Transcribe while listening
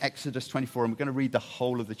Exodus 24, and we're going to read the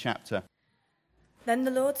whole of the chapter. Then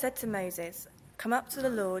the Lord said to Moses, "Come up to the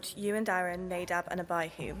Lord, you and Aaron, Nadab and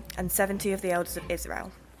Abihu, and 70 of the elders of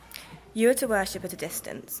Israel. You are to worship at a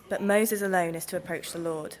distance, but Moses alone is to approach the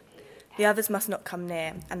Lord. The others must not come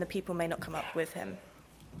near, and the people may not come up with him."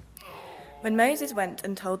 When Moses went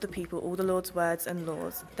and told the people all the Lord's words and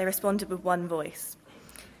laws, they responded with one voice,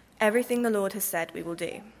 "Everything the Lord has said we will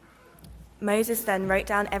do." Moses then wrote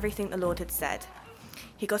down everything the Lord had said.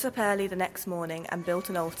 He got up early the next morning and built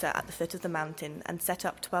an altar at the foot of the mountain and set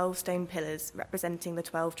up 12 stone pillars representing the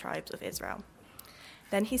 12 tribes of Israel.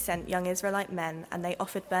 Then he sent young Israelite men, and they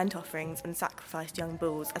offered burnt offerings and sacrificed young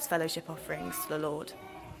bulls as fellowship offerings to the Lord.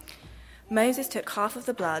 Moses took half of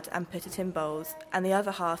the blood and put it in bowls, and the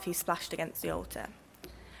other half he splashed against the altar.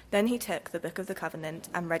 Then he took the book of the covenant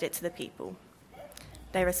and read it to the people.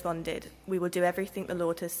 They responded, "We will do everything the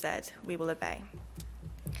Lord has said. We will obey."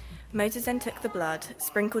 Moses then took the blood,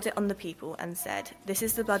 sprinkled it on the people, and said, "This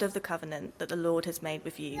is the blood of the covenant that the Lord has made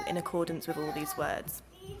with you in accordance with all these words."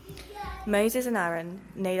 Moses and Aaron,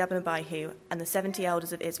 Nadab and Abihu, and the 70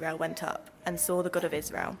 elders of Israel went up and saw the God of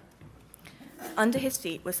Israel. Under his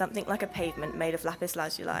feet was something like a pavement made of lapis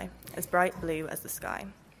lazuli, as bright blue as the sky.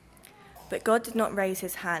 But God did not raise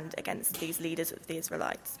his hand against these leaders of the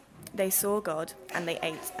Israelites. They saw God, and they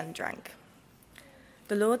ate and drank.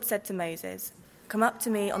 The Lord said to Moses, "Come up to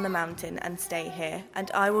me on the mountain and stay here,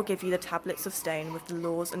 and I will give you the tablets of stone with the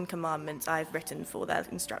laws and commandments I have written for their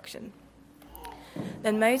instruction."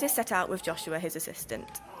 Then Moses set out with Joshua his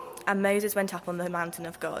assistant, and Moses went up on the mountain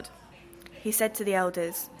of God. He said to the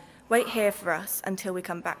elders, "Wait here for us until we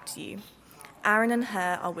come back to you. Aaron and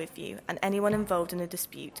Hur are with you, and anyone involved in a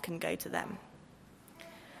dispute can go to them."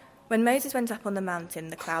 When Moses went up on the mountain,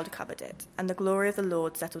 the cloud covered it, and the glory of the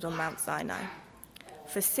Lord settled on Mount Sinai.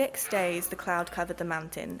 For 6 days the cloud covered the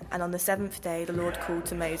mountain, and on the 7th day the Lord called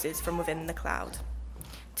to Moses from within the cloud.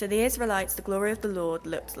 To the Israelites the glory of the Lord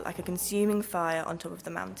looked like a consuming fire on top of the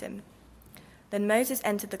mountain. Then Moses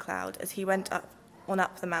entered the cloud as he went up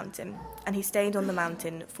the mountain, and he stayed on the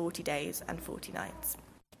mountain 40 days and 40 nights.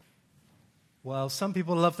 Well, some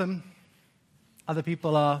people love them. Other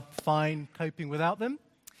people are fine coping without them.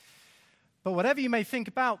 But whatever you may think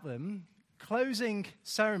about them, closing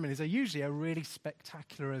ceremonies are usually a really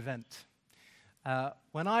spectacular event.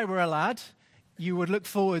 When I were a lad, you would look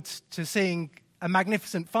forward to seeing a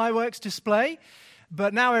magnificent fireworks display,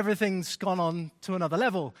 but now everything's gone on to another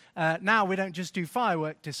level. Now we don't just do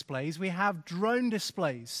firework displays, we have drone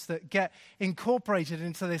displays that get incorporated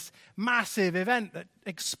into this massive event that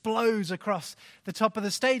explodes across the top of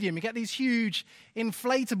the stadium. You get these huge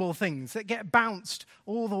inflatable things that get bounced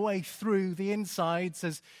all the way through the insides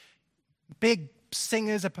as big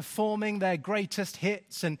singers are performing their greatest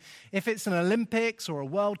hits, and if it's an Olympics or a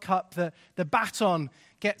World Cup, the baton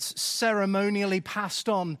gets ceremonially passed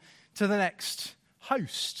on to the next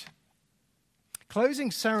host. Closing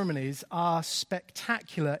ceremonies are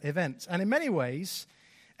spectacular events, and in many ways,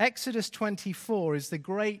 Exodus 24 is the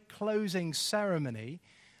great closing ceremony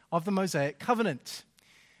of the Mosaic Covenant.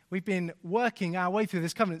 We've been working our way through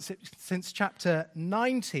this covenant since chapter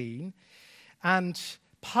 19, and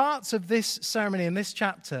parts of this ceremony in this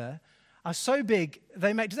chapter are so big,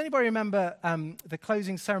 does anybody remember the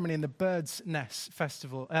closing ceremony in the Bird's Nest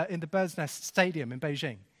Festival, in the Bird's Nest Stadium in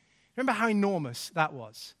Beijing? Remember how enormous that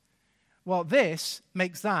was? Well, this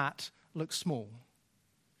makes that look small.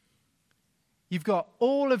 You've got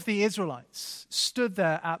all of the Israelites stood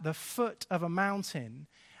there at the foot of a mountain,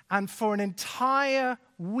 and for an entire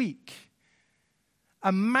week,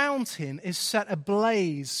 a mountain is set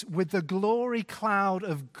ablaze with the glory cloud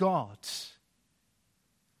of God.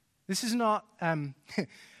 This is not,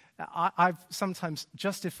 I've sometimes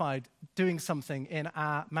justified doing something in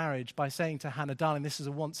our marriage by saying to Hannah, "Darling, this is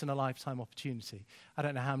a once-in-a-lifetime opportunity." I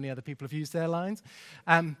don't know how many other people have used their lines.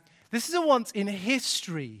 This is a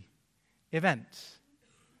once-in-history event.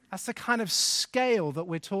 That's the kind of scale that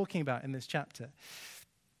we're talking about in this chapter.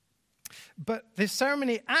 But this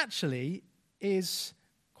ceremony actually is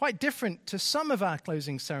quite different to some of our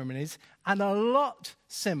closing ceremonies and a lot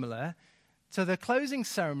similar to the closing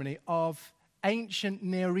ceremony of ancient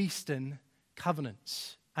Near Eastern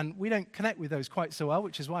covenants. And we don't connect with those quite so well,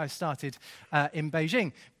 which is why I started in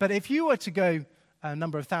Beijing. But if you were to go a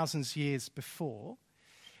number of thousands of years before,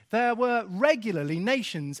 there were regularly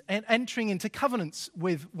nations entering into covenants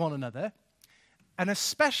with one another, and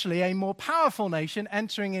especially a more powerful nation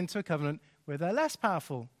entering into a covenant with a less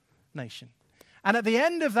powerful nation. And at the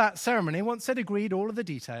end of that ceremony, once they'd agreed all of the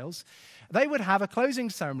details, they would have a closing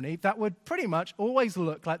ceremony that would pretty much always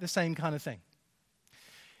look like the same kind of thing.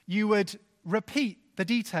 You would repeat the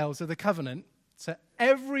details of the covenant So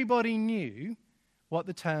everybody knew what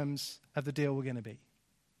the terms of the deal were going to be.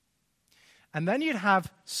 And then you'd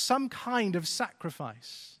have some kind of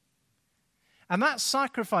sacrifice. And that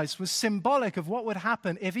sacrifice was symbolic of what would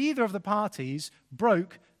happen if either of the parties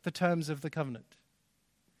broke the terms of the covenant.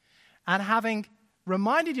 And having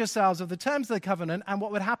reminded yourselves of the terms of the covenant and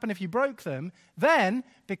what would happen if you broke them, then,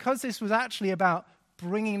 because this was actually about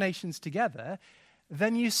bringing nations together,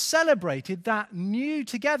 then you celebrated that new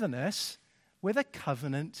togetherness with a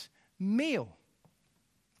covenant meal.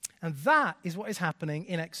 And that is what is happening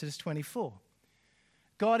in Exodus 24.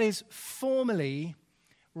 God is formally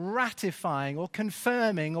ratifying or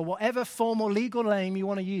confirming, or whatever formal legal name you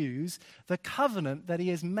want to use, the covenant that he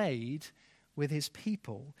has made with his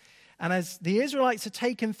people. And as the Israelites are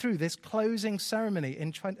taken through this closing ceremony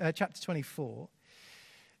in chapter 24,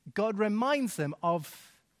 God reminds them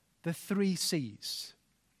of the 3 C's.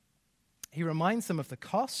 He reminds them of the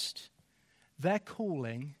cost, their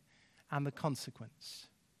calling, and the consequence.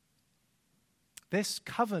 This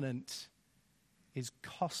covenant is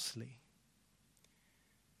costly.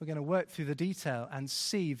 We're going to work through the detail and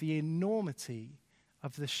see the enormity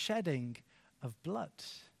of the shedding of blood.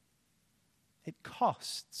 It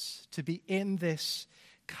costs to be in this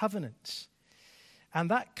covenant.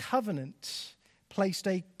 And that covenant placed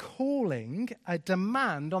a calling, a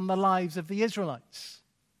demand on the lives of the Israelites.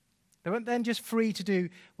 They weren't then just free to do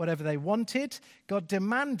whatever they wanted. God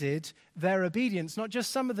demanded their obedience, not just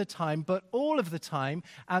some of the time, but all of the time.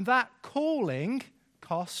 And that calling,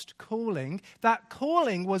 that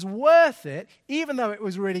calling was worth it, even though it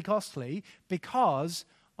was really costly, because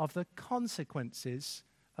of the consequences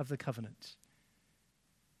of the covenant.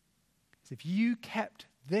 Because if you kept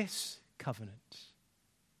this covenant,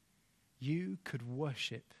 you could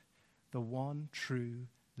worship the one true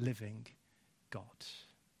living God.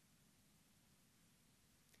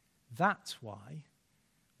 That's why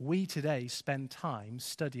we today spend time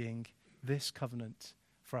studying this covenant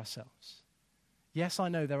for ourselves. Yes, I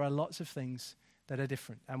know there are lots of things that are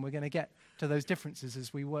different, and we're going to get to those differences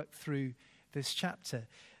as we work through this chapter.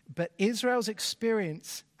 But Israel's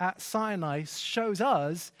experience at Sinai shows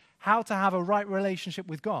us how to have a right relationship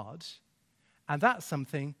with God, and that's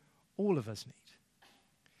something all of us need.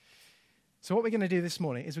 So what we're going to do this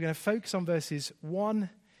morning is we're going to focus on verses 1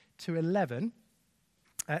 to 11.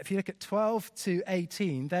 If you look at 12 to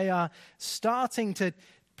 18, they are starting to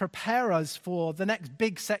prepare us for the next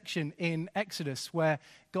big section in Exodus, where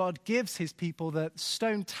God gives his people the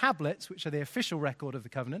stone tablets, which are the official record of the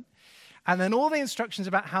covenant, and then all the instructions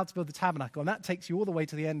about how to build the tabernacle. And that takes you all the way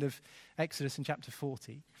to the end of Exodus in chapter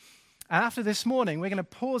 40. And after this morning, we're going to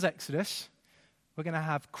pause Exodus. We're going to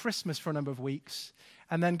have Christmas for a number of weeks.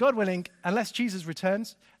 And then, God willing, unless Jesus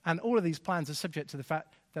returns, and all of these plans are subject to the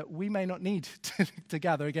fact that we may not need to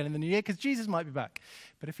gather again in the new year, because Jesus might be back.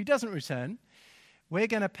 But if he doesn't return, we're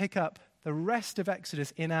going to pick up the rest of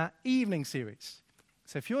Exodus in our evening series.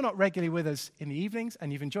 So if you're not regularly with us in the evenings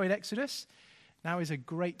and you've enjoyed Exodus, now is a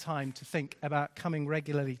great time to think about coming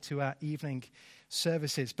regularly to our evening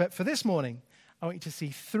services. But for this morning, I want you to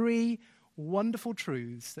see 3 wonderful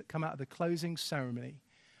truths that come out of the closing ceremony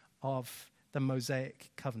of the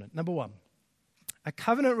Mosaic covenant. Number 1, a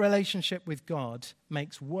covenant relationship with God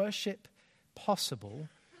makes worship possible,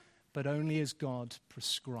 but only as God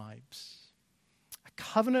prescribes. A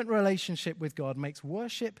covenant relationship with God makes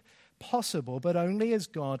worship possible, but only as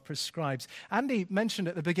God prescribes. Andy mentioned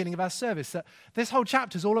at the beginning of our service that this whole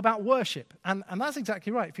chapter is all about worship, and that's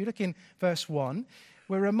exactly right. If you look in verse 1,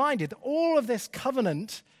 we're reminded that all of this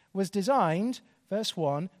covenant was designed, verse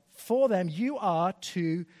 1, for them you are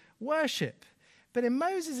to worship. But in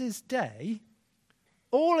Moses' day,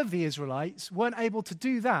 all of the Israelites weren't able to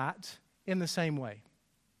do that in the same way.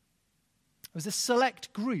 It was a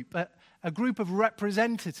select group, a group of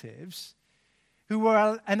representatives who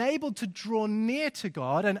were enabled to draw near to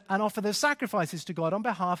God and offer their sacrifices to God on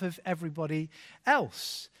behalf of everybody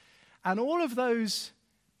else. And all of those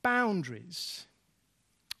boundaries,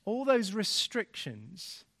 all those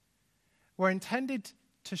restrictions were intended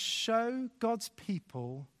to show God's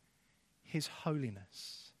people his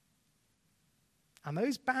holiness. And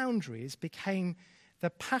those boundaries became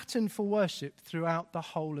the pattern for worship throughout the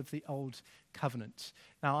whole of the Old Covenant.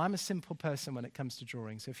 Now, I'm a simple person when it comes to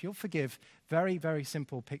drawing, so if you'll forgive very, very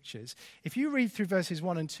simple pictures. If you read through verses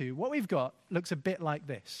 1 and 2, what we've got looks a bit like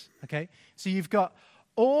this, okay? So you've got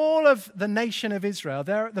all of the nation of Israel.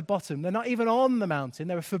 They're at the bottom. They're not even on the mountain.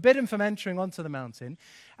 They were forbidden from entering onto the mountain.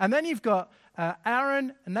 And then you've got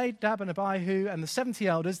Aaron, Nadab, and Abihu, and the 70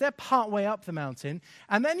 elders. They're partway up the mountain.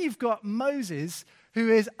 And then you've got Moses,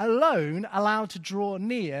 who is alone allowed to draw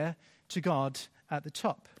near to God at the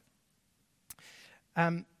top.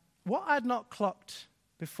 What I had not clocked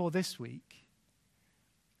before this week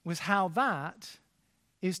was how that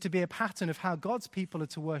is to be a pattern of how God's people are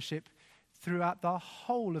to worship throughout the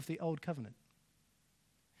whole of the Old Covenant.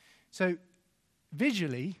 So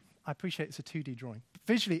visually, I appreciate it's a 2D drawing. But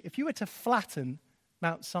visually, if you were to flatten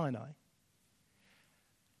Mount Sinai,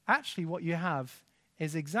 actually what you have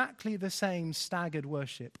is exactly the same staggered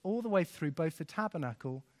worship all the way through both the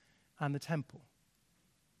tabernacle and the temple.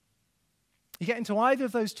 You get into either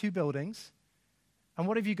of those two buildings, and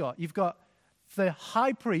what have you got? You've got the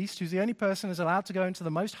high priest, who's the only person who's allowed to go into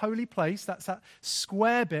the most holy place. That's that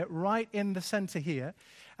square bit right in the center here.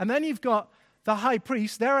 And then you've got the high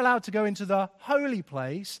priest. They're allowed to go into the holy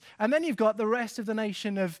place. And then you've got the rest of the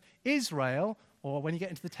nation of Israel, or when you get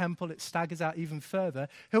into the temple, it staggers out even further,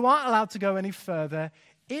 who aren't allowed to go any further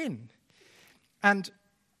in. And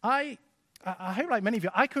I hope, like many of you,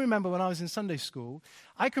 I can remember when I was in Sunday school,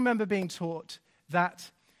 I can remember being taught that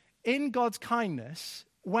in God's kindness,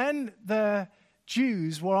 when the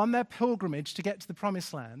Jews were on their pilgrimage to get to the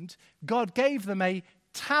Promised Land, God gave them a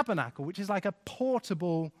tabernacle, which is like a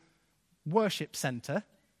portable worship center,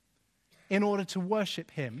 in order to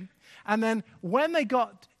worship him. And then when they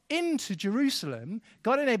got into Jerusalem,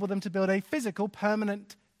 God enabled them to build a physical,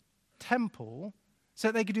 permanent temple so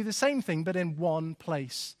that they could do the same thing, but in one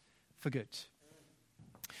place for good.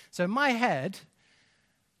 So in my head,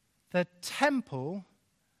 the temple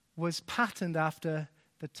was patterned after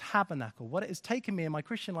the tabernacle. What it has taken me in my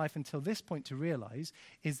Christian life until this point to realize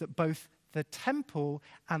is that both the temple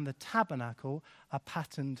and the tabernacle are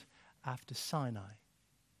patterned after Sinai.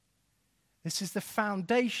 This is the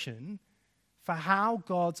foundation for how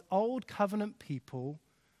God's old covenant people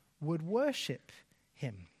would worship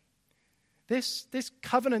him. This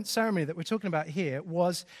covenant ceremony that we're talking about here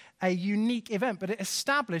was a unique event, but it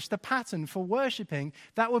established the pattern for worshiping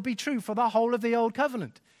that would be true for the whole of the old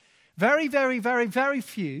covenant. Very, very, very, very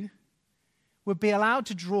few would be allowed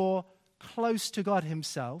to draw close to God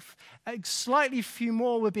himself. Slightly few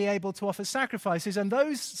more would be able to offer sacrifices, and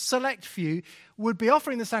those select few would be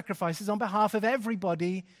offering the sacrifices on behalf of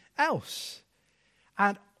everybody else.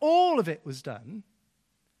 And all of it was done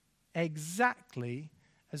exactly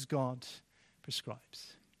as God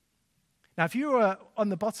prescribes. Now, if you were on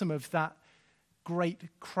the bottom of that great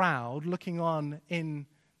crowd looking on into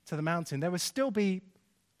the mountain, there would still be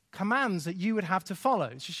commands that you would have to follow.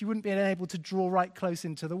 It's just you wouldn't be able to draw right close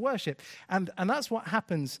into the worship. And that's what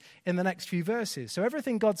happens in the next few verses. So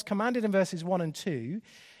everything God's commanded in verses 1 and 2,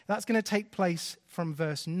 that's going to take place from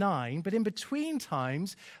verse 9. But in between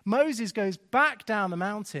times, Moses goes back down the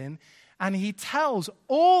mountain and he tells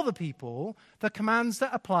all the people the commands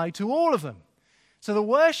that apply to all of them. So the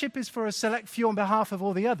worship is for a select few on behalf of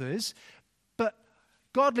all the others, but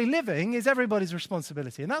godly living is everybody's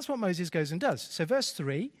responsibility. And that's what Moses goes and does. So verse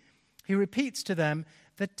 3, he repeats to them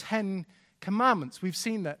the 10 commandments. We've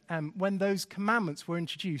seen that when those commandments were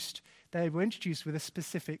introduced, they were introduced with a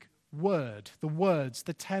specific word,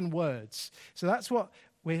 the 10 words. So that's what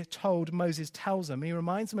we're told Moses tells them. He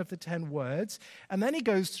reminds them of the 10 words, and then he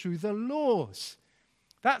goes through the laws.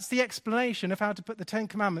 That's the explanation of how to put the 10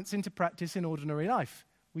 commandments into practice in ordinary life.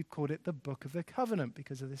 We've called it the Book of the Covenant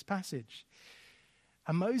because of this passage.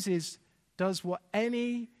 And Moses does what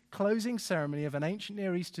any closing ceremony of an ancient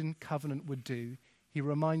Near Eastern covenant would do. He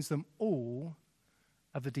reminds them all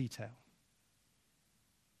of the detail.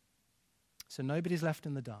 So nobody's left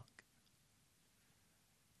in the dark.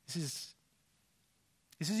 This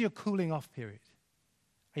is your cooling off period.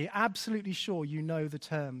 Are you absolutely sure you know the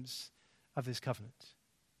terms of this covenant?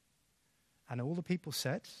 And all the people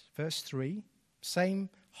said, verse 3, same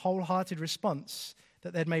wholehearted response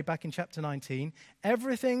that they'd made back in chapter 19,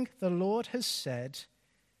 everything the Lord has said,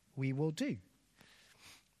 we will do.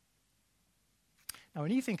 Now,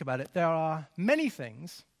 when you think about it, there are many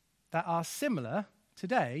things that are similar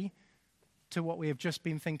today to what we have just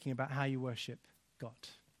been thinking about how you worship God.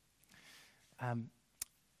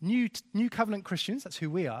 New covenant Christians, that's who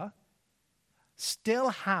we are, still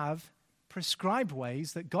have prescribed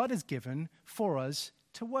ways that God has given for us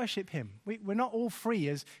to worship him. We're not all free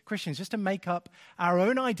as Christians just to make up our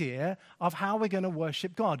own idea of how we're going to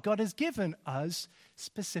worship God. God has given us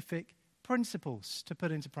specific principles to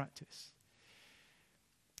put into practice.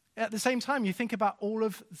 At the same time, you think about all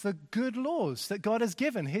of the good laws that God has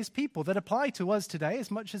given his people that apply to us today as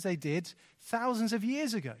much as they did thousands of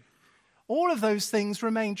years ago. All of those things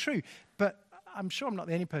remain true. But I'm sure I'm not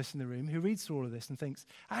the only person in the room who reads through all of this and thinks,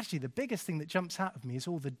 actually, the biggest thing that jumps out of me is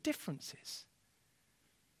all the differences.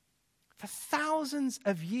 For thousands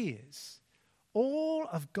of years, all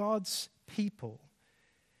of God's people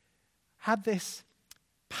had this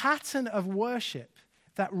pattern of worship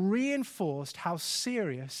that reinforced how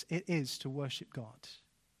serious it is to worship God.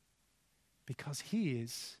 Because he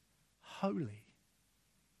is holy.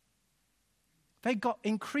 They got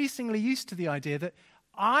increasingly used to the idea that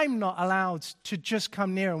I'm not allowed to just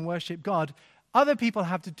come near and worship God. Other people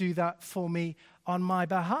have to do that for me on my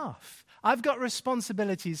behalf. I've got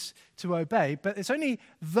responsibilities to obey, but it's only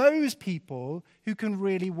those people who can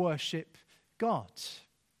really worship God.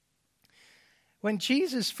 When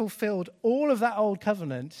Jesus fulfilled all of that old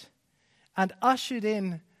covenant and ushered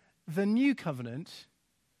in the new covenant,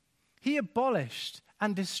 he abolished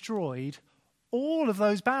and destroyed all of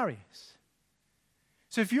those barriers.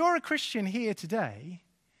 So if you're a Christian here today,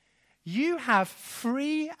 you have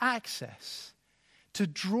free access to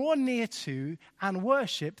draw near to and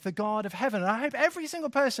worship the God of heaven. And I hope every single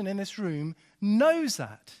person in this room knows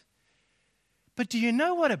that. But do you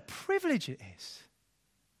know what a privilege it is?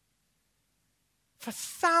 For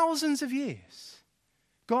thousands of years,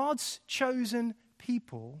 God's chosen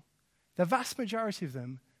people, the vast majority of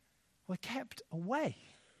them, were kept away.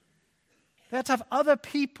 They had to have other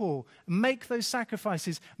people make those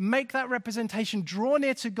sacrifices, make that representation, draw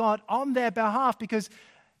near to God on their behalf because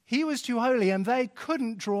he was too holy and they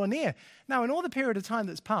couldn't draw near. Now, in all the period of time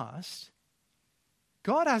that's passed,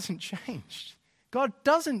 God hasn't changed. God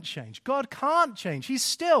doesn't change. God can't change. He's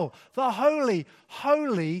still the holy,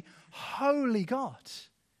 holy, holy God.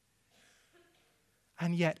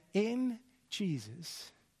 And yet in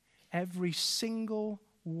Jesus, every single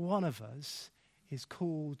one of us is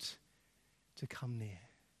called to come near.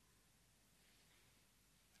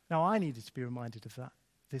 Now, I needed to be reminded of that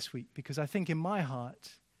this week because I think in my heart,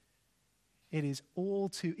 it is all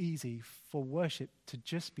too easy for worship to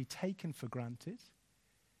just be taken for granted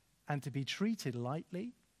and to be treated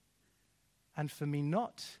lightly, and for me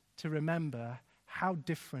not to remember how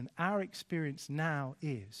different our experience now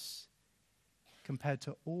is compared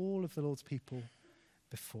to all of the Lord's people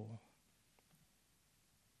before.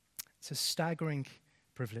 It's a staggering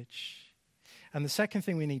privilege. And the second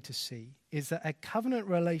thing we need to see is that a covenant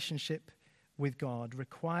relationship with God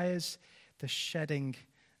requires the shedding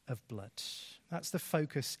of blood. That's the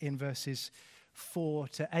focus in verses 4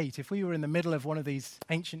 to 8. If we were in the middle of one of these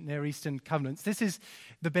ancient Near Eastern covenants, this is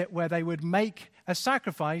the bit where they would make a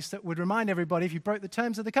sacrifice that would remind everybody, if you broke the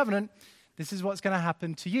terms of the covenant, this is what's going to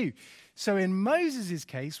happen to you. So in Moses'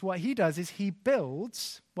 case, what he does is he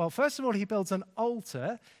builds, well, first of all, he builds an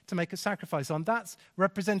altar to make a sacrifice on. That's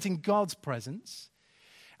representing God's presence.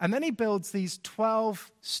 And then he builds these 12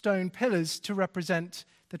 stone pillars to represent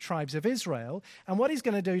the tribes of Israel. And what he's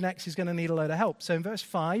going to do next is going to need a load of help. So in verse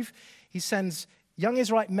 5, he sends young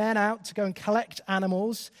Israelite men out to go and collect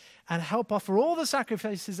animals and help offer all the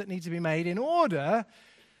sacrifices that need to be made in order,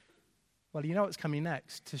 well, you know what's coming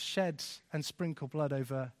next, to shed and sprinkle blood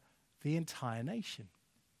over the entire nation.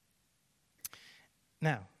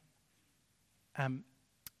 Now,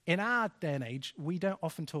 in our day and age, we don't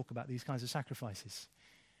often talk about these kinds of sacrifices.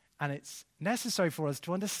 And it's necessary for us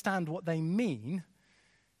to understand what they mean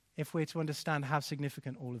if we're to understand how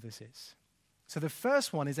significant all of this is. So the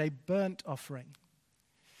first one is a burnt offering.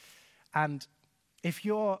 And if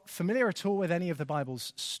you're familiar at all with any of the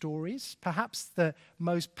Bible's stories, perhaps the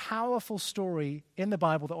most powerful story in the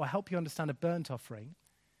Bible that will help you understand a burnt offering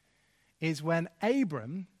is when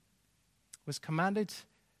Abram was commanded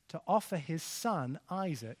to offer his son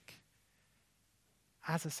Isaac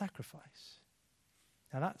as a sacrifice.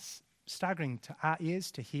 Now that's staggering to our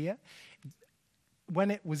ears to hear.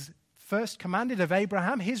 When it was first commanded of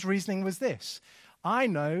Abraham, his reasoning was this: I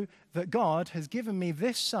know that God has given me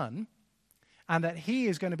this son and that he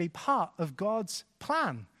is going to be part of God's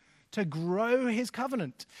plan to grow his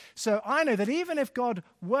covenant. So I know that even if God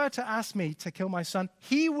were to ask me to kill my son,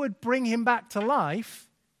 he would bring him back to life,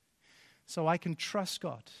 so I can trust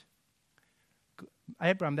God.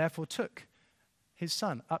 Abraham therefore took his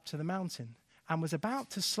son up to the mountain and was about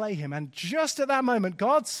to slay him. And just at that moment,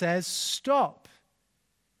 God says, stop.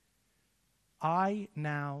 I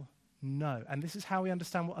now know. And this is how we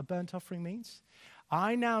understand what a burnt offering means.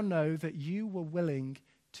 I now know that you were willing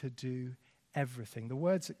to do everything. The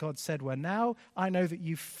words that God said were, now I know that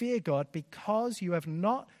you fear God because you have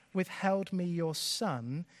not withheld me your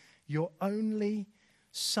son, your only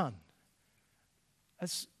son.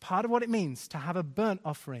 As part of what it means to have a burnt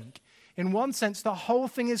offering. In one sense, the whole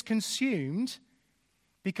thing is consumed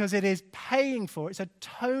because it is paying for, it's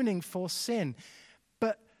atoning for sin.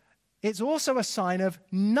 But it's also a sign of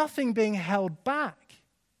nothing being held back.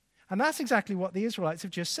 And that's exactly what the Israelites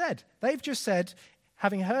have just said. They've just said,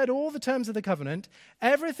 having heard all the terms of the covenant,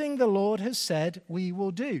 everything the Lord has said, we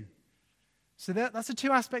will do. So that's the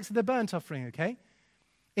two aspects of the burnt offering, okay?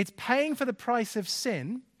 It's paying for the price of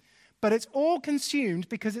sin, but it's all consumed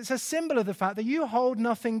because it's a symbol of the fact that you hold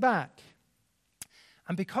nothing back.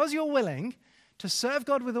 And because you're willing to serve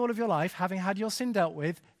God with all of your life, having had your sin dealt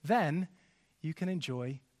with, then you can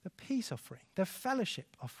enjoy the peace offering, the fellowship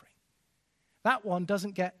offering. That one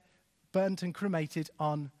doesn't get burnt and cremated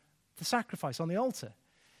on the sacrifice, on the altar.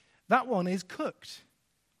 That one is cooked.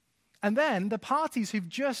 And then the parties who've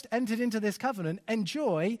just entered into this covenant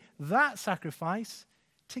enjoy that sacrifice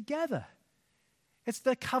together. It's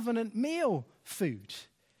the covenant meal food.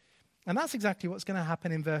 And that's exactly what's going to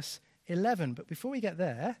happen in verse 11. But before we get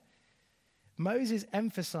there, Moses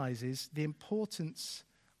emphasizes the importance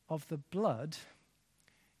of the blood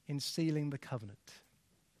in sealing the covenant.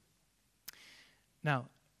 Now,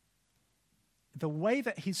 the way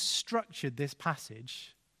that he's structured this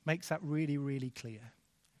passage makes that really, really clear.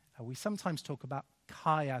 We sometimes talk about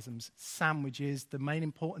chiasms, sandwiches, the main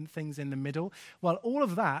important things in the middle. Well, all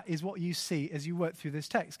of that is what you see as you work through this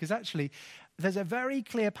text, because actually there's a very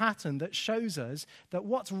clear pattern that shows us that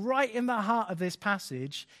what's right in the heart of this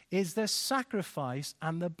passage is the sacrifice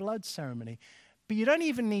and the blood ceremony. But you don't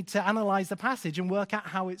even need to analyze the passage and work out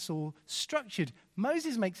how it's all structured.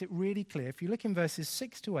 Moses makes it really clear, if you look in verses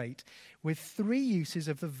 6 to 8, with 3 uses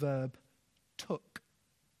of the verb took.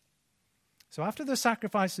 So after the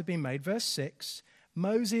sacrifice had been made, verse 6,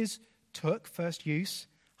 Moses took, first use,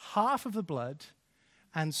 half of the blood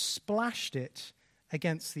and splashed it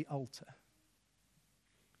against the altar.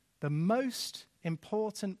 The most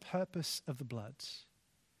important purpose of the blood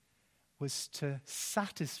was to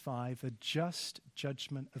satisfy the just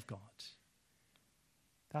judgment of God.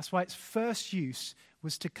 That's why its first use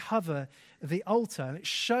was to cover the altar. And it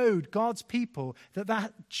showed God's people that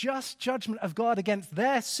that just judgment of God against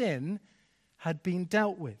their sin had been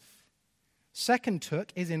dealt with. Second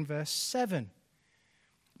took is in verse 7.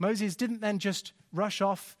 Moses didn't then just rush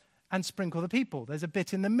off and sprinkle the people. There's a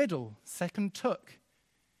bit in the middle. Second took.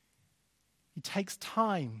 He takes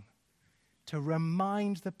time to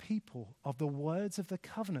remind the people of the words of the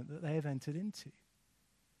covenant that they have entered into.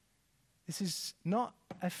 This is not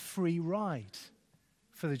a free ride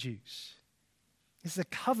for the Jews. This is a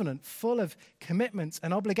covenant full of commitments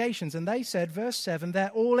and obligations. And they said, verse 7, they're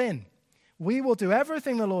all in. We will do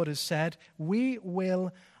everything the Lord has said. We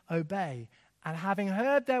will obey. And having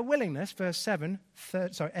heard their willingness, verse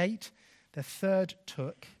 8, the third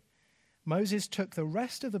took. Moses took the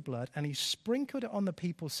rest of the blood and he sprinkled it on the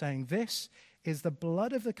people, saying, this is the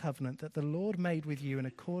blood of the covenant that the Lord made with you in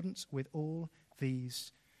accordance with all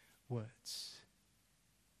these words.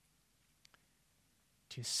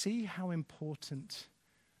 Do you see how important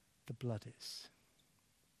the blood is?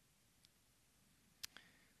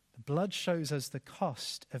 The blood shows us the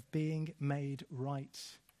cost of being made right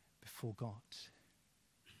before God.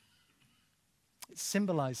 It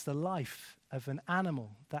symbolized the life of an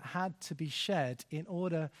animal that had to be shed in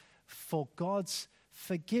order for God's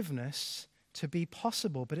forgiveness to be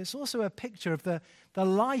possible. But it's also a picture of the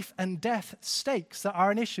life and death stakes that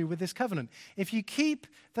are an issue with this covenant. If you keep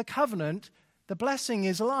the covenant, the blessing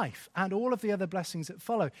is life and all of the other blessings that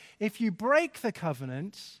follow. If you break the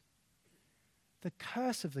covenant, the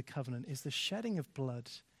curse of the covenant is the shedding of blood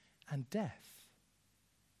and death.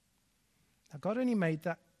 Now, God only made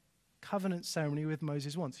that covenant ceremony with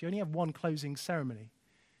Moses once. You only have one closing ceremony,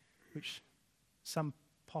 which some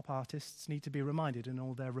pop artists need to be reminded in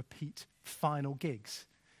all their repeat final gigs.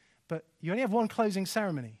 But you only have one closing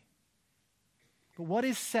ceremony. But what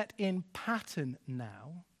is set in pattern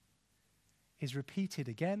now is repeated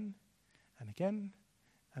again and again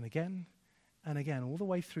and again and again, all the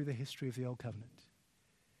way through the history of the Old Covenant.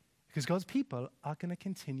 Because God's people are going to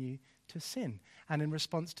continue to sin. And in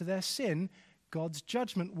response to their sin, God's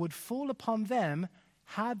judgment would fall upon them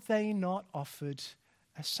had they not offered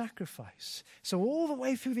a sacrifice. So all the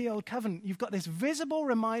way through the Old Covenant, you've got this visible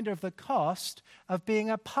reminder of the cost of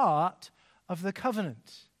being a part of the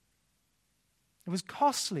covenant. It was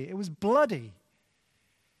costly. It was bloody.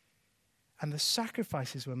 And the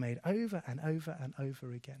sacrifices were made over and over and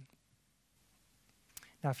over again.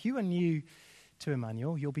 Now, if you are new to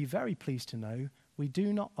Emmanuel, you'll be very pleased to know we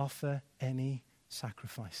do not offer any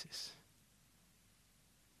sacrifices.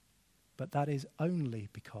 But that is only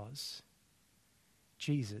because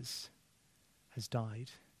Jesus has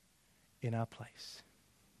died in our place.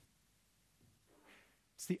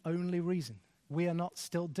 It's the only reason we are not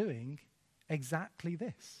still doing exactly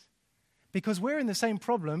this. Because we're in the same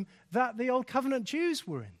problem that the Old Covenant Jews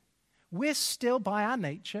were in. We're still, by our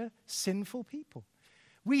nature, sinful people.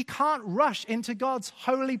 We can't rush into God's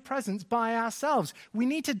holy presence by ourselves. We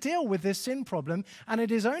need to deal with this sin problem, and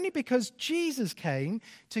it is only because Jesus came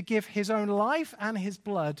to give his own life and his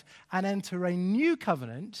blood and enter a new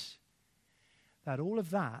covenant that all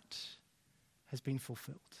of that has been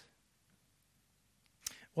fulfilled.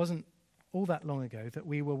 It wasn't all that long ago that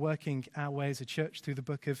we were working our way as a church through the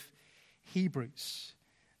book of Hebrews.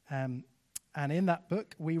 And in that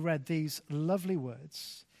book, we read these lovely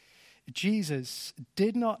words. Jesus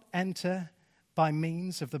did not enter by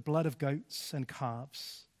means of the blood of goats and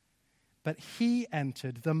calves, but he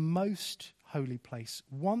entered the most holy place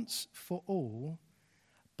once for all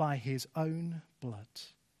by his own blood,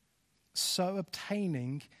 so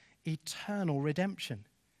obtaining eternal redemption.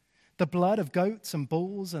 The blood of goats and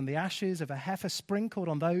bulls and the ashes of a heifer sprinkled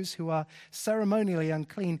on those who are ceremonially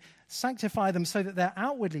unclean sanctify them so that they're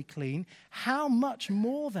outwardly clean. How much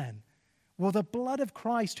more then will the blood of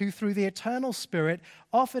Christ, who through the eternal Spirit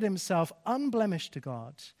offered himself unblemished to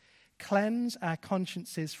God, cleanse our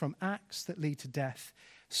consciences from acts that lead to death,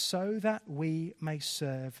 so that we may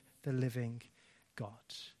serve the living God?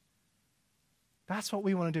 That's what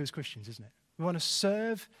we want to do as Christians, isn't it? We want to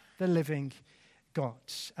serve the living God.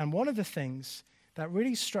 And one of the things that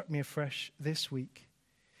really struck me afresh this week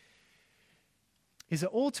is that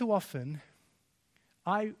all too often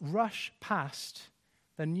I rush past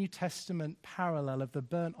the New Testament parallel of the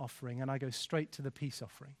burnt offering and I go straight to the peace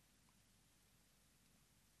offering.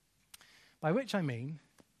 By which I mean,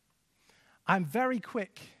 I'm very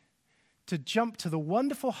quick to jump to the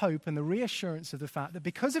wonderful hope and the reassurance of the fact that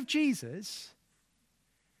because of Jesus,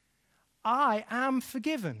 I am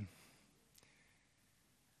forgiven.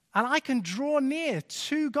 And I can draw near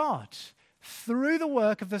to God through the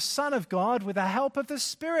work of the Son of God with the help of the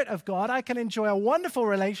Spirit of God. I can enjoy a wonderful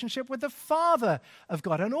relationship with the Father of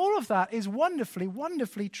God. And all of that is wonderfully,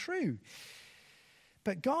 wonderfully true.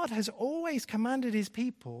 But God has always commanded his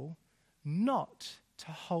people not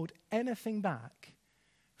to hold anything back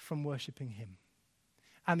from worshiping him.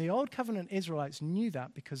 And the Old Covenant Israelites knew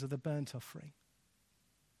that because of the burnt offering.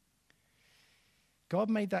 God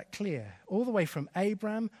made that clear all the way from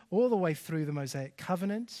Abraham, all the way through the Mosaic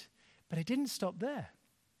covenant, but it didn't stop there.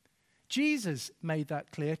 Jesus made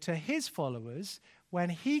that clear to his followers when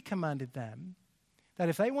he commanded them that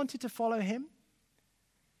if they wanted to follow him,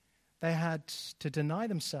 they had to deny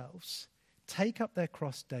themselves, take up their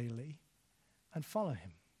cross daily, and follow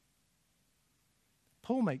him.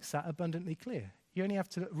 Paul makes that abundantly clear. You only have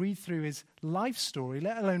to read through his life story,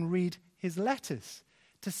 let alone read his letters,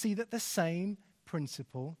 to see that the same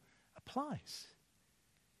principle applies.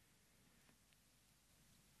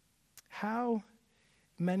 How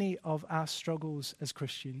many of our struggles as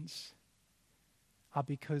Christians are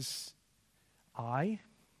because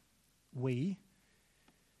we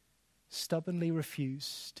stubbornly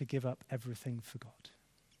refuse to give up everything for God?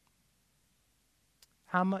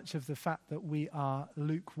 How much of the fact that we are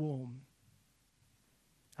lukewarm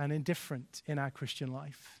and indifferent in our Christian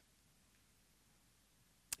life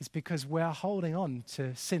is because we're holding on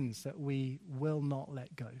to sins that we will not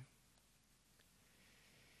let go?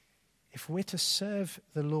 If we're to serve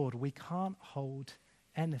the Lord, we can't hold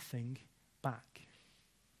anything back.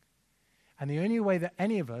 And the only way that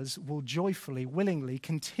any of us will joyfully, willingly,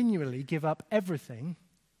 continually give up everything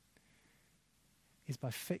is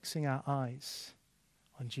by fixing our eyes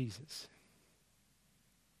on Jesus.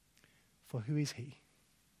 For who is he?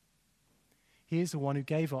 He is the one who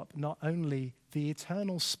gave up not only the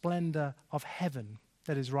eternal splendor of heaven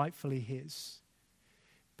that is rightfully his,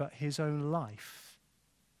 but his own life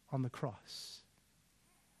on the cross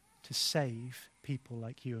to save people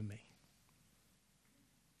like you and me.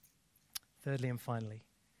 Thirdly and finally,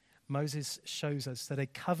 Moses shows us that a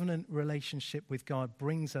covenant relationship with God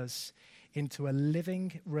brings us into a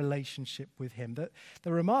living relationship with him.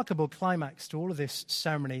 The remarkable climax to all of this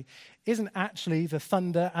ceremony isn't actually the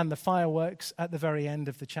thunder and the fireworks at the very end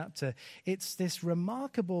of the chapter. It's this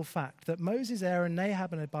remarkable fact that Moses, Aaron,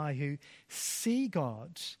 Nadab, and Abihu see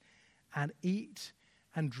God and eat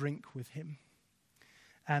and drink with him.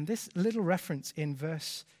 And this little reference in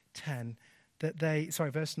verse 9, that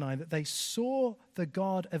they saw the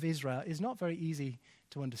God of Israel is not very easy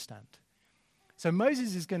to understand. So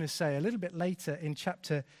Moses is going to say a little bit later in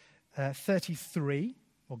chapter 33,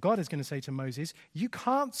 or God is going to say to Moses, "You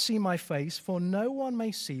can't see my face, for no one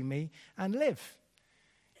may see me and live."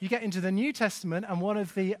 You get into the New Testament, and one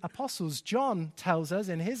of the apostles, John, tells us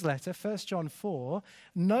in his letter, 1 John 4,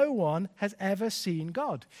 no one has ever seen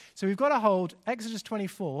God. So we've got to hold Exodus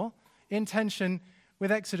 24 in tension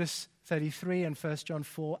with Exodus 33 and 1 John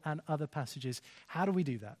 4 and other passages. How do we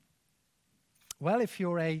do that? Well, if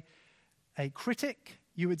you're a critic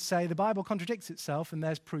you would say the Bible contradicts itself and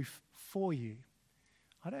there's proof for you.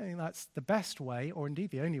 I don't think that's the best way, or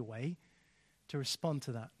indeed the only way, to respond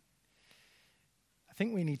to that. I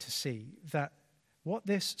think we need to see that what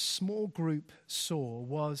this small group saw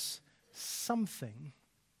was something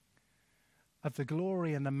of the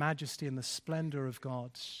glory and the majesty and the splendor of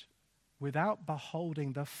God without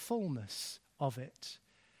beholding the fullness of it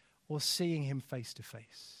or seeing him face to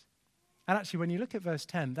face. And actually, when you look at verse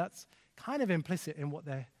 10, that's kind of implicit in what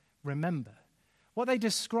they remember. What they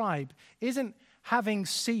describe isn't having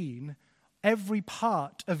seen every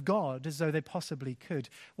part of God as though they possibly could.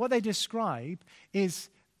 What they describe is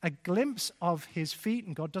a glimpse of his feet,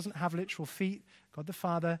 and God doesn't have literal feet. God the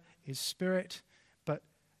Father is spirit, but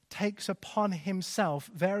takes upon himself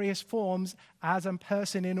various forms as a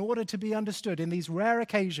person in order to be understood in these rare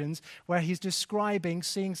occasions where he's describing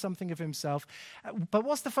seeing something of himself. But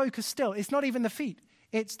what's the focus still? It's not even the feet.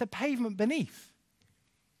 It's the pavement beneath.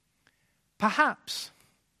 Perhaps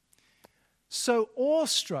so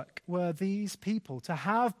awestruck were these people to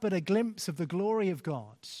have but a glimpse of the glory of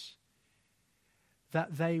God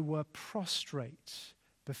that they were prostrate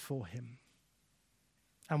before him.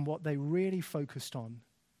 And what they really focused on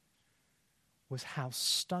was how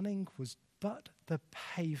stunning was but the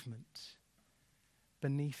pavement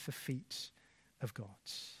beneath the feet of God.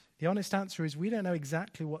 The honest answer is we don't know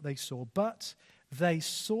exactly what they saw, but they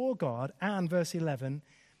saw God, and verse 11,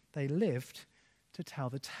 they lived to tell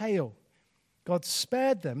the tale. God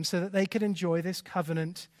spared them so that they could enjoy this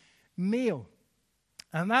covenant meal.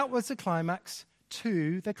 And that was the climax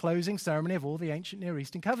to the closing ceremony of all the ancient Near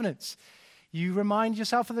Eastern covenants. You remind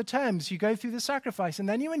yourself of the terms, you go through the sacrifice, and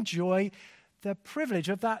then you enjoy the privilege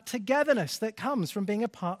of that togetherness that comes from being a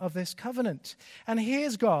part of this covenant. And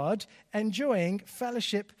here's God enjoying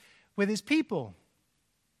fellowship with his people.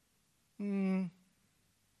 Not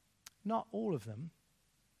all of them.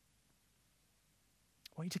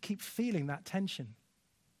 I want you to keep feeling that tension.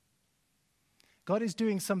 God is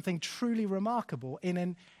doing something truly remarkable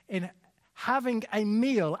in having a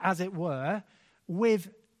meal, as it were, with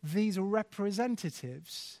these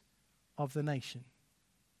representatives of the nation.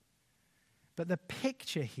 But the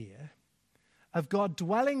picture here of God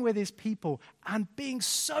dwelling with his people and being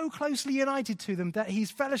so closely united to them that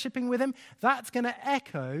he's fellowshipping with them, that's going to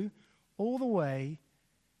echo all the way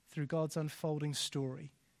through God's unfolding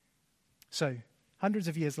story. So, hundreds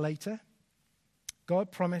of years later,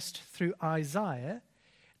 God promised through Isaiah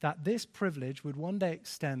that this privilege would one day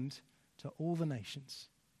extend to all the nations.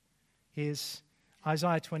 Here's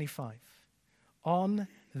Isaiah 25. On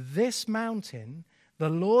this mountain, the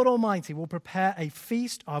Lord Almighty will prepare a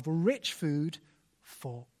feast of rich food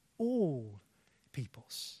for all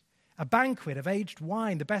peoples. A banquet of aged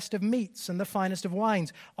wine, the best of meats and the finest of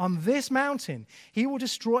wines. On this mountain, he will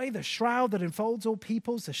destroy the shroud that enfolds all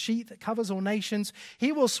peoples, the sheet that covers all nations.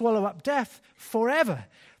 He will swallow up death forever.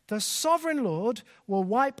 The sovereign Lord will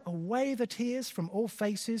wipe away the tears from all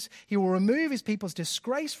faces. He will remove his people's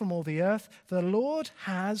disgrace from all the earth. The Lord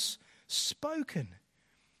has spoken.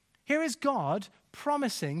 Here is God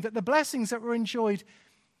promising that the blessings that were enjoyed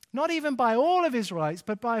not even by all of Israelites,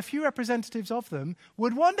 but by a few representatives of them,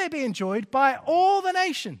 would one day be enjoyed by all the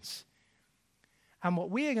nations. And what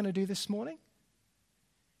we are going to do this morning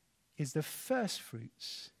is the first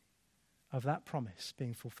fruits of that promise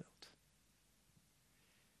being fulfilled.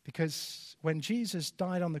 Because when Jesus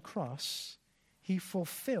died on the cross, he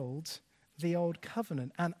fulfilled the old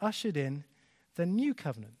covenant and ushered in the new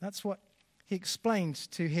covenant. That's what he explained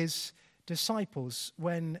to his disciples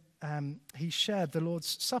when he shared the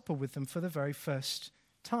Lord's Supper with them for the very first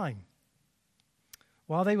time.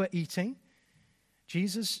 While they were eating,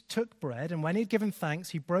 Jesus took bread, and when he'd given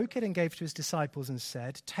thanks, he broke it and gave to his disciples and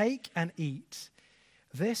said, "Take and eat.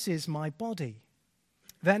 This is my body."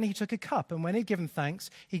 Then he took a cup, and when he'd given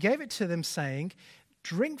thanks, he gave it to them, saying,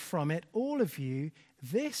 "Drink from it, all of you.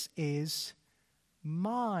 This is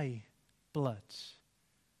my blood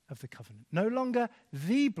of the covenant." No longer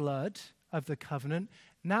the blood of the covenant.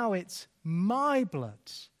 Now it's my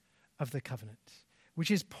blood of the covenant,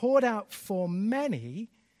 which is poured out for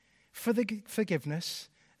many for the forgiveness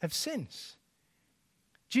of sins.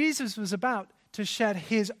 Jesus was about to shed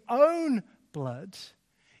his own blood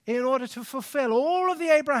in order to fulfill all of the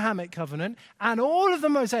Abrahamic covenant and all of the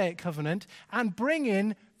Mosaic covenant and bring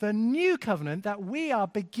in the new covenant that we are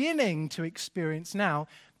beginning to experience now,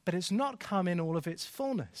 but it's not come in all of its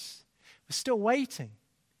fullness. We're still waiting.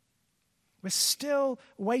 We're still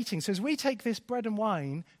waiting. So as we take this bread and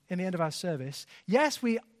wine in the end of our service, yes,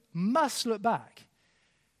 we must look back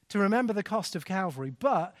to remember the cost of Calvary,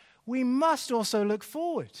 but we must also look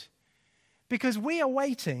forward because we are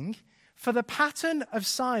waiting for the pattern of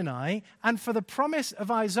Sinai and for the promise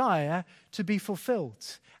of Isaiah to be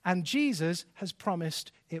fulfilled. And Jesus has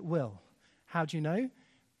promised it will. How do you know?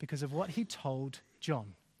 Because of what he told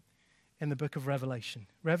John in the book of Revelation.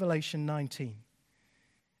 Revelation 19.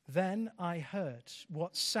 Then I heard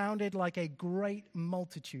what sounded like a great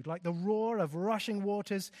multitude, like the roar of rushing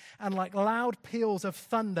waters and like loud peals of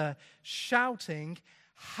thunder, shouting,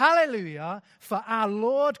 "Hallelujah, for our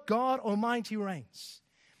Lord God Almighty reigns.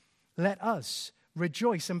 Let us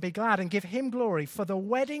rejoice and be glad and give him glory, for the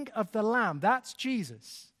wedding of the Lamb," that's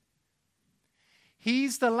Jesus.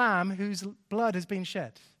 He's the Lamb whose blood has been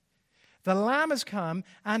shed. The Lamb has come,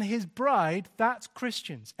 and his bride, that's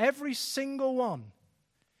Christians, every single one.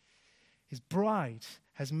 His bride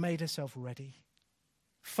has made herself ready.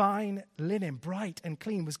 Fine linen, bright and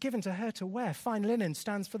clean, was given to her to wear. Fine linen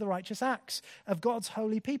stands for the righteous acts of God's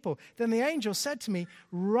holy people. Then the angel said to me,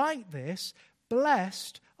 "Write this,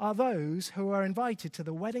 blessed are those who are invited to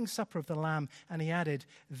the wedding supper of the Lamb." And he added,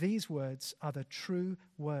 "These words are the true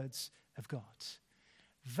words of God."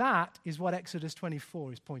 That is what Exodus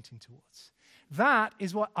 24 is pointing towards. That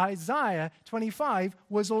is what Isaiah 25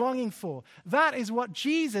 was longing for. That is what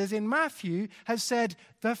Jesus in Matthew has said,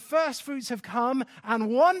 the first fruits have come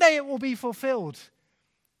and one day it will be fulfilled.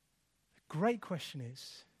 The great question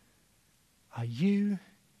is, are you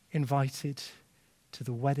invited to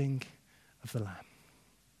the wedding of the Lamb?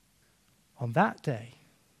 On that day,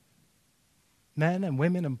 men and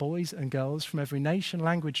women and boys and girls from every nation,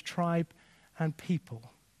 language, tribe, and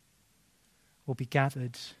people will be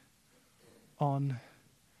gathered on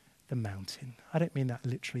the mountain. I don't mean that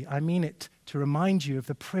literally. I mean it to remind you of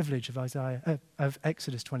the privilege of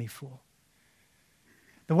Exodus 24.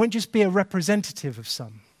 There won't just be a representative of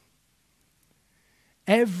some.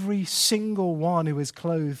 Every single one who is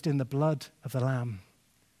clothed in the blood of the Lamb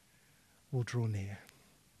will draw near.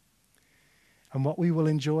 And what we will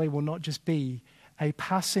enjoy will not just be a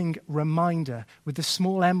passing reminder with the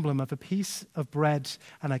small emblem of a piece of bread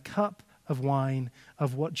and a cup of wine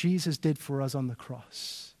of what Jesus did for us on the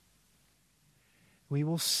cross. We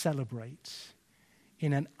will celebrate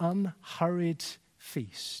in an unhurried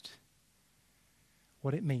feast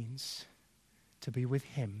what it means to be with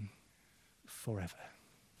him forever.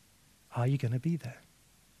 Are you going to be there?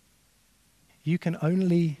 You can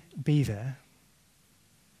only be there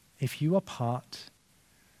if you are part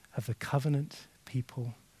of the covenant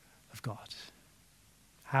people of God.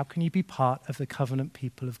 How can you be part of the covenant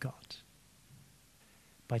people of God?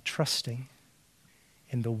 By trusting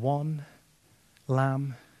in the one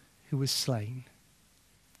Lamb who was slain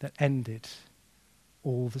that ended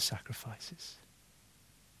all the sacrifices.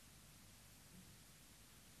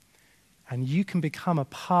 And you can become a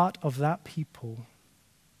part of that people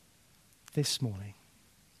this morning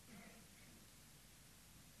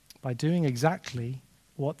by doing exactly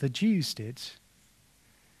what the Jews did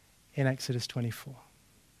in Exodus 24.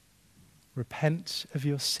 Repent of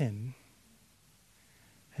your sin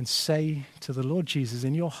and say to the Lord Jesus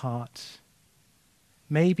in your heart,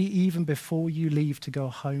 maybe even before you leave to go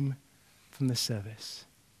home from the service,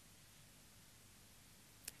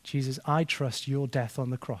 Jesus, I trust your death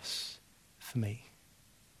on the cross for me.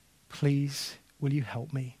 Please, will you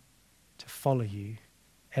help me to follow you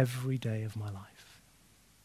every day of my life?